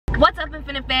What's up,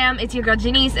 Infinite Fam? It's your girl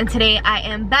Janice, and today I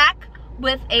am back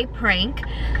with a prank.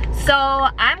 So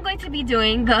I'm going to be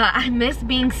doing the I miss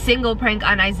being single prank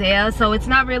on Isaiah. So it's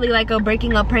not really like a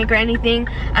breaking up prank or anything.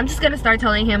 I'm just gonna start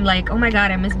telling him like, oh my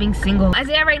god, I miss being single.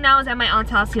 Isaiah right now is at my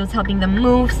aunt's house. He was helping them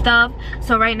move stuff.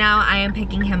 So right now I am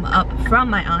picking him up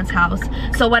from my aunt's house.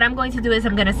 So what I'm going to do is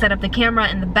I'm gonna set up the camera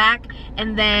in the back,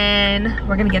 and then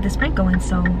we're gonna get this prank going.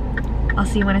 So I'll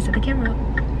see you when I set the camera up.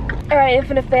 Alright,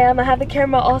 Infinite Fam, I have the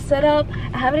camera all set up.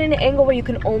 I have it in an angle where you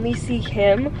can only see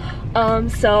him.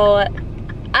 So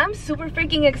I'm super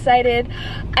freaking excited.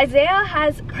 Isaiah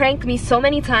has pranked me so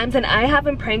many times and I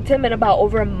haven't pranked him in about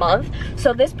over a month.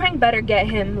 So this prank better get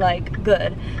him like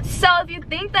good. So if you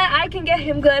think that I can get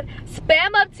him good, spam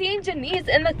up Team Janice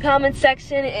in the comment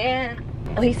section. And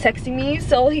oh, he's texting me,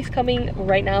 so he's coming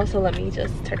right now. So let me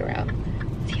just turn around.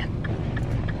 See ya.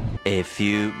 A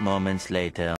few moments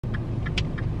later.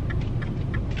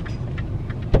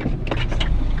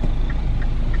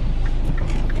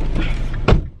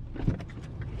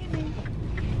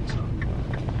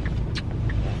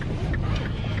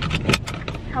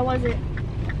 How was it?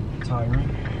 Tiring.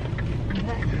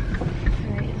 Okay.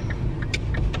 Alright.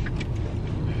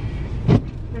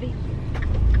 Ready?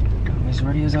 I'm as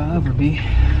ready as I'll ever be.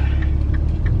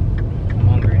 I'm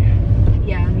hungry.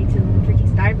 Yeah, me too. I'm freaking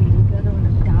starving. I don't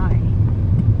want to die.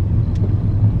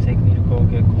 Take me to go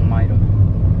get Kulmaita.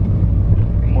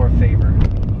 Or a favor.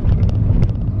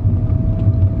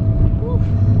 Oof.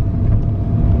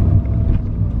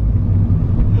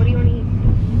 What do you want to eat?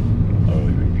 Oh,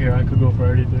 here, I could go for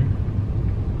anything.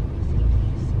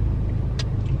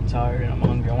 I'm tired and I'm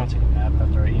hungry. I want to take a nap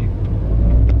after I eat.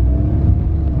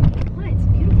 What? It's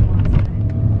beautiful outside.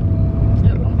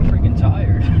 Yeah, but I'm freaking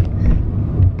tired. I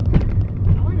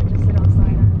want to just sit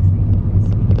outside, honestly.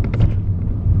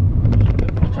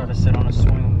 If I try to sit on a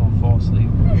swing, I'm gonna fall asleep.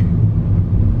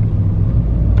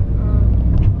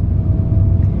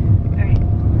 Alright,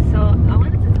 so I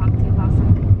wanted to talk to you about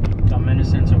something. I'm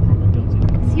innocent until proven guilty.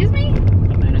 Excuse me?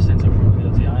 I'm innocent until proven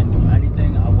guilty. I didn't do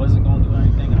anything. I wasn't gonna do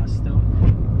anything.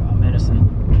 I'm innocent.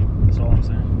 That's all I'm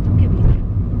saying. Don't give me that.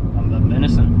 I'm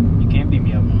innocent. You can't beat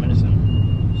me up. I'm innocent.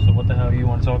 So what the hell you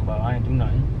want to talk about? I ain't do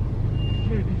nothing.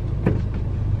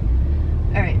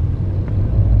 Alright.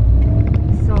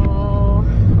 So,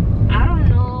 I don't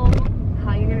know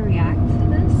how you're gonna react to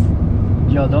this.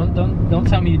 Yo, don't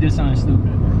tell me you did something stupid.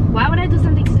 Why would I do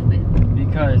something stupid?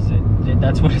 Because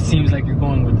that's what it seems like you're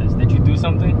going with this. Did you do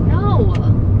something? No.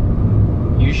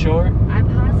 You sure? I'm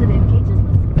positive. Can you just listen?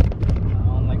 I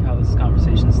don't like how this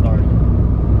conversation started.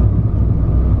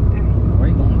 Alright. Where are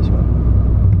you going this way?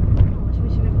 Which way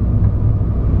should I go?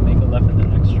 Make a left at the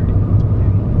next street.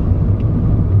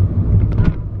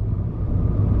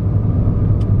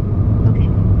 Okay.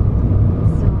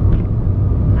 So,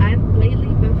 I've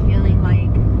lately been feeling like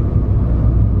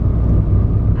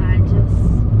I don't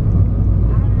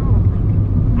know,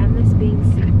 like I miss being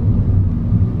single.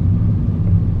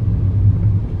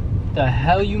 The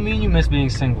hell you mean you miss being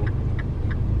single?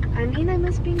 I mean, I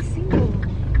miss being single.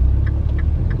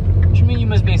 What you mean you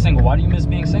miss being single? Why do you miss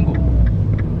being single?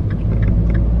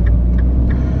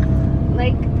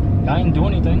 Like, I didn't do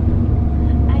anything.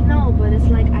 I know, but it's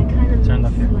like I kind of Turn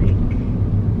miss, left here. like,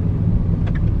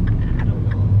 I don't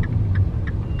know.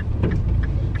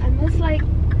 I miss like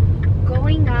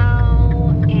going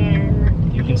out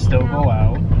and You can still hanging go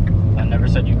out. I never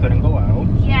said you couldn't go out.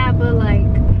 Yeah, but like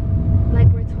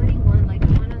we're 21. Like I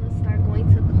want to start going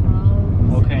to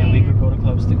clubs. Okay, and we could go to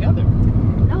clubs together.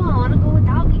 No, I want to go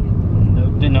without you.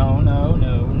 No.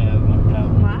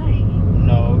 Why?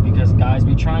 No, because guys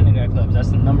be trying to get clubs. That's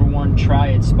the #1 try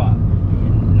it spot.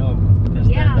 No, because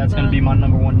Yeah, that's gonna be my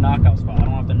 #1 knockout spot. I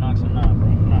don't have to knock some knock, bro.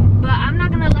 No. But I'm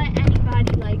not gonna let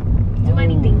anybody like do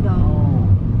anything though.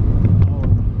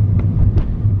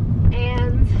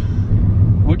 And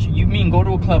What you mean? Go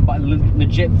to a club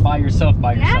legit by yourself?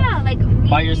 By yourself? yeah, like me,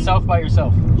 By yourself? By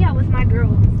yourself? Yeah, with my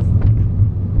girls.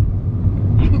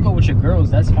 You could go with your girls.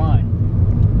 That's fine.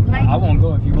 Like, I won't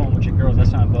go if you're going with your girls.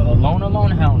 That's fine. But alone,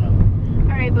 hell no.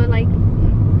 all right, but like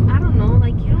I don't know,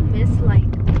 like you don't miss like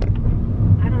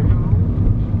I don't know.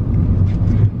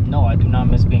 No, I do not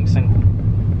miss being single.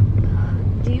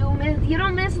 Do you miss? You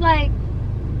don't miss like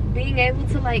being able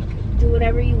to like do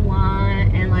whatever you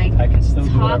want and like I can still do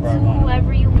talk whatever to I want.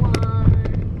 whoever you want.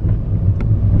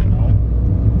 No.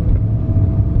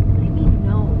 What do you mean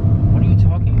no? What are you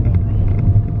talking about,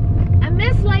 bro? I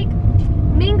miss like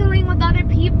mingling with other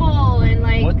people and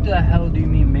like What the hell do you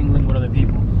mean mingling with other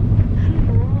people? I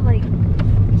don't know, like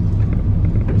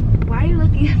why are you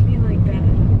looking at me like that?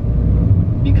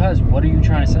 Because what are you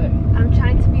trying to say? I'm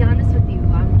trying to be honest with you.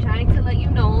 I'm trying to let you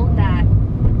know that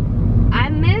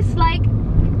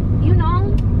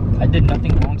did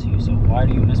nothing wrong to you, so why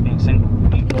do you miss being single?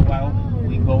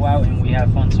 We go out and we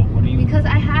have fun, so what do you... Because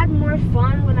I had more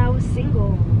fun when I was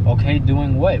single. Okay,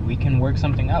 doing what? We can work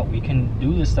something out. We can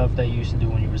do the stuff that you used to do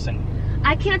when you were single.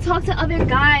 I can't talk to other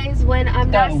guys when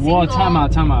I'm not single. Well, time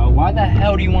out. Why the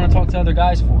hell do you want to talk to other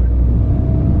guys for?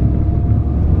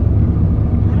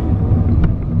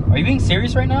 Are you being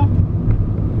serious right now?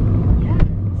 Yes.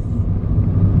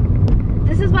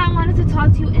 This is why I wanted to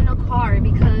talk to you in a car,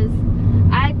 because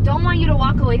I don't want you to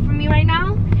walk away from me right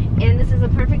now, and this is a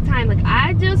perfect time. Like,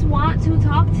 I just want to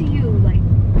talk to you. Like,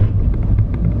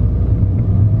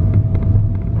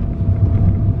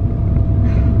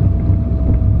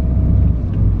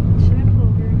 should I pull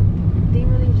over? They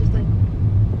really just like...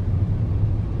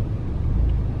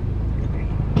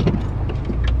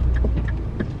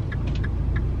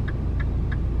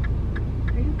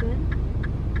 Are you good?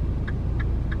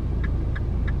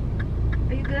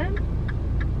 Are you good?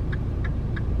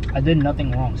 I did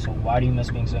nothing wrong, so why do you miss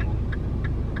being single?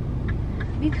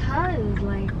 Because,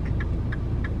 like,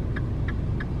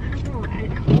 I don't know, let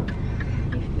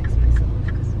me fix myself,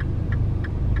 because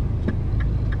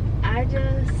I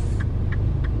just,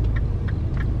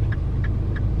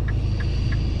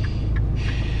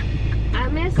 I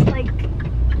miss,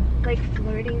 like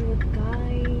flirting with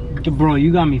guys. Bro,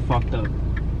 you got me fucked up.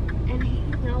 And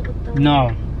hanging out with them.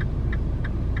 No.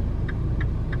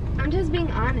 I'm just being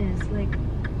honest, like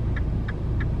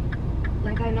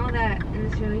I know that in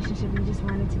this relationship we just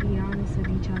wanted to be honest with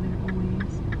each other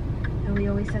always. And we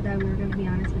always said that we were going to be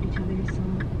honest with each other,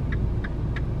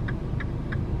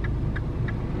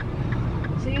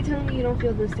 so you're telling me you don't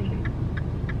feel the same?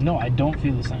 No, I don't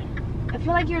feel the same. I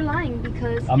feel like you're lying,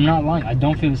 because... I'm not lying. I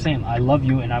don't feel the same. I love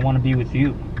you and I want to be with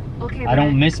you. Okay, I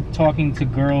don't miss talking to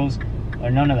girls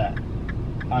or none of that.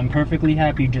 I'm perfectly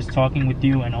happy just talking with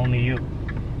you and only you.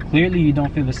 Clearly you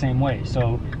don't feel the same way,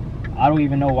 so I don't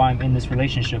even know why I'm in this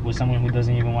relationship with someone who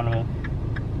doesn't even want to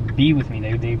be with me.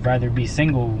 They'd rather be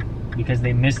single because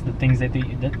they miss the things that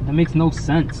that makes no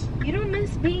sense. You don't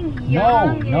miss being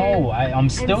young. No, I'm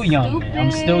still young. Stupid.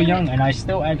 I'm still young and I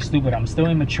still act stupid. I'm still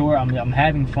immature. I'm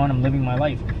having fun. I'm living my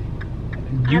life.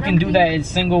 You can do that as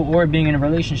single or being in a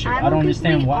relationship. I don't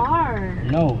understand why.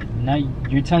 No, now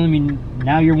you're telling me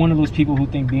now you're one of those people who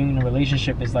think being in a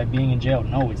relationship is like being in jail.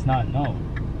 No, it's not. No.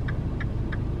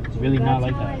 It's really not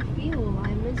like that. That's how I feel.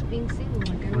 I miss being single.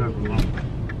 Like, I really do.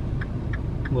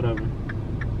 Whatever.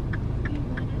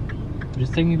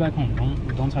 Just take me back home.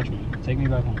 Don't touch me. Take me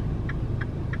back home.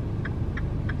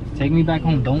 Take me back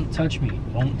home. Don't touch me.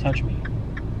 Don't touch me.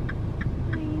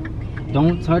 Okay.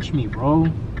 Don't touch me, bro.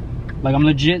 Like, I'm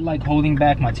legit like holding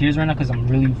back my tears right now because I'm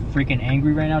really freaking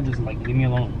angry right now. Just like leave me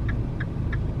alone.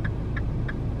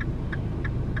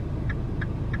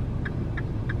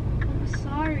 I'm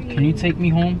sorry. Can you take me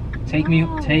home? Take me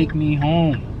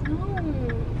home. No.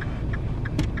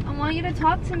 I want you to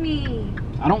talk to me.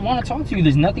 I don't want to talk to you.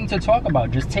 There's nothing to talk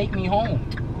about. Just take me home.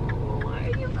 Oh, why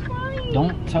are you crying?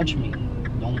 Don't touch me.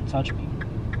 Don't touch me.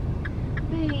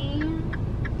 Babe.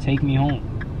 Take me home.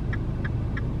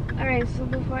 Alright, so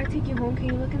before I take you home, can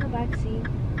you look in the back seat?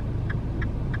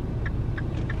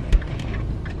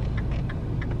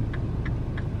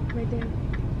 Right there.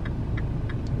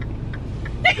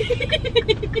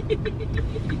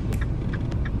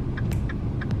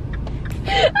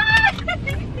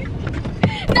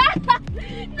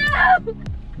 No!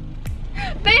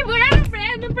 Babe, we're at a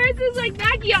random person's like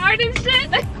backyard and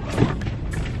shit.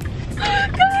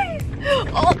 Guys!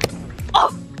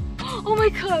 Oh my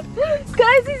god.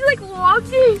 Guys, he's like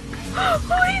walking.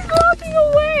 Oh, he's walking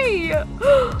away.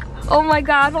 Oh my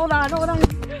god, hold on. I gotta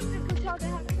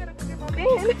go get my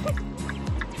van.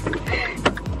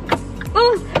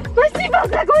 Oh, my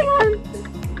seatbelt's not going on.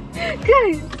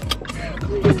 Guys. Oh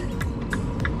my god.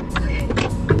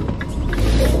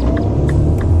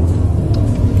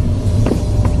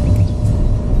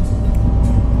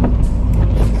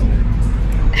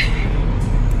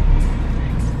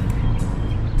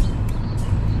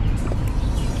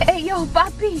 Yo,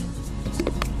 papi.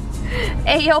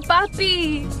 Hey, yo,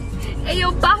 papi. Hey,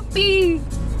 yo, papi.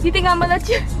 You think I'm gonna let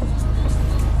you?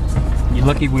 You're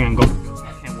lucky we ain't go. I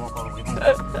can't walk all the way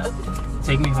home.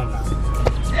 Take me home now.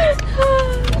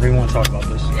 I really want to talk about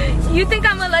this. You think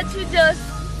I'm gonna let you just...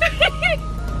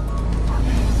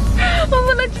 I'm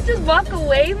gonna let you just walk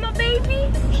away, my baby?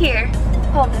 Here,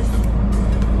 hold this.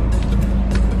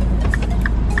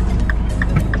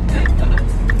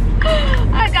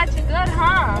 I got you good,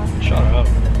 huh? Shut up.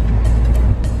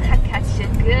 I got you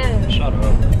good. Shut up.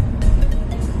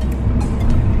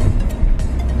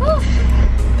 Oof.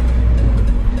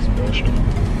 It's bullshit.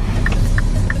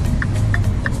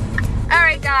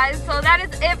 Alright, guys. guys, so that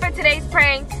is it for today's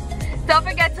prank. Don't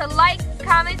forget to like,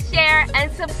 comment, share,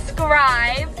 and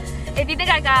subscribe if you think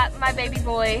I got my baby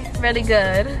boy really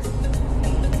good.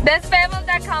 Then spam up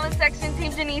that comment section.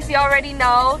 Team Janice, you already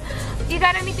know. You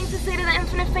got anything to say to the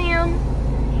Infinite fam?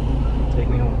 Take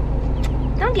me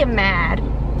home. Don't get mad.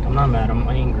 I'm not mad, I'm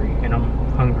angry and I'm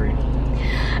hungry.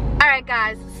 Alright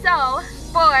guys, so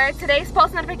for today's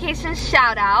post notification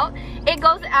shout out, it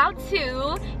goes out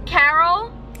to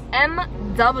Carol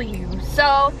MW.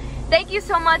 So thank you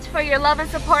so much for your love and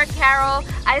support, Carol.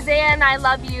 Isaiah and I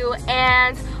love you,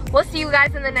 and we'll see you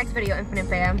guys in the next video, Infinite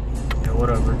fam. Yeah,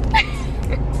 whatever.